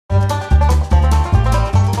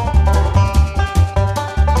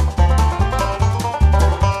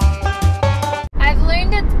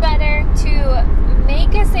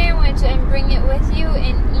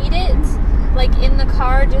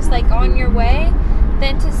cafe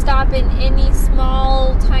than to stop in any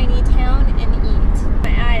small, tiny town and eat.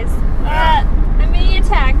 My eyes. I'm being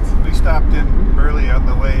attacked. We stopped in Burley on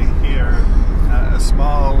the way here, a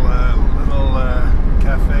small little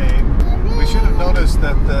cafe. We should have noticed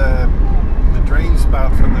that the drain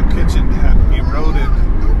spout from the kitchen had eroded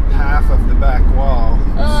half of the back wall.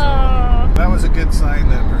 So that was a good sign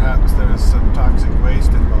that perhaps there was some toxic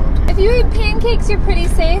waste involved. If you eat pancakes, you're pretty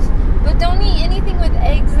safe, but don't eat anything with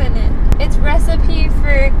eggs in it. It's recipe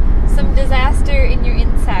for some disaster in your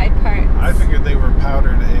inside parts. I figured they were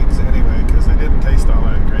powdered eggs anyway, because they didn't taste all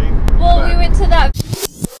that great. Well, we went to that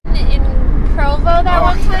in Provo that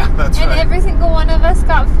one time, yeah, that's and right. every single one of us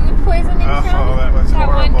got food poisoning from that was that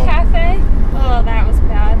horrible. one cafe. Oh, that was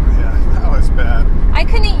bad. Yeah, that was bad. I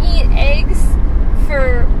couldn't eat eggs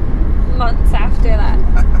for months after that.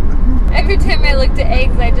 Every time I looked at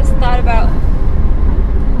eggs, I just thought about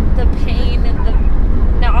the pain and the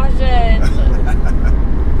nausea and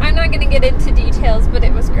I'm not going to get into details, but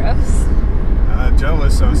it was gross. Jo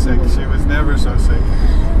was so sick. She was never so sick.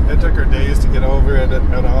 It took her days to get over it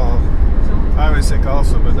at all. I was sick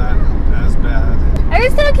also, but not as bad. I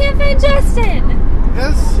still can't find Justin.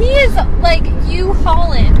 Yes? He is like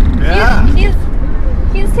U-hauling. Yeah.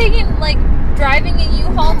 He's taking, like, driving a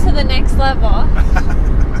U-Haul to the next level.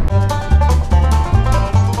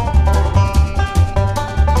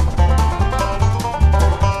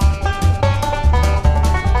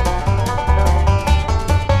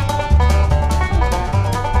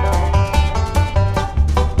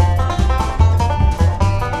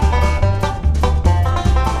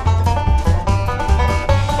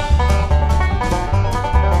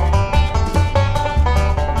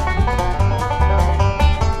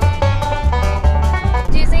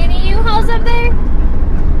 Up there?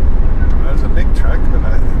 There's a big truck, but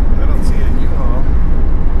I don't see a U-Haul.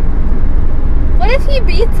 What if he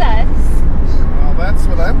beats us? Well, that's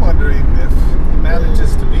what I'm wondering. If he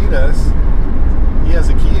manages to beat us, he has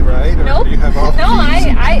a key, right? Or Nope. do you have all No,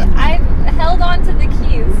 keys? I held on to the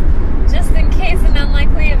keys.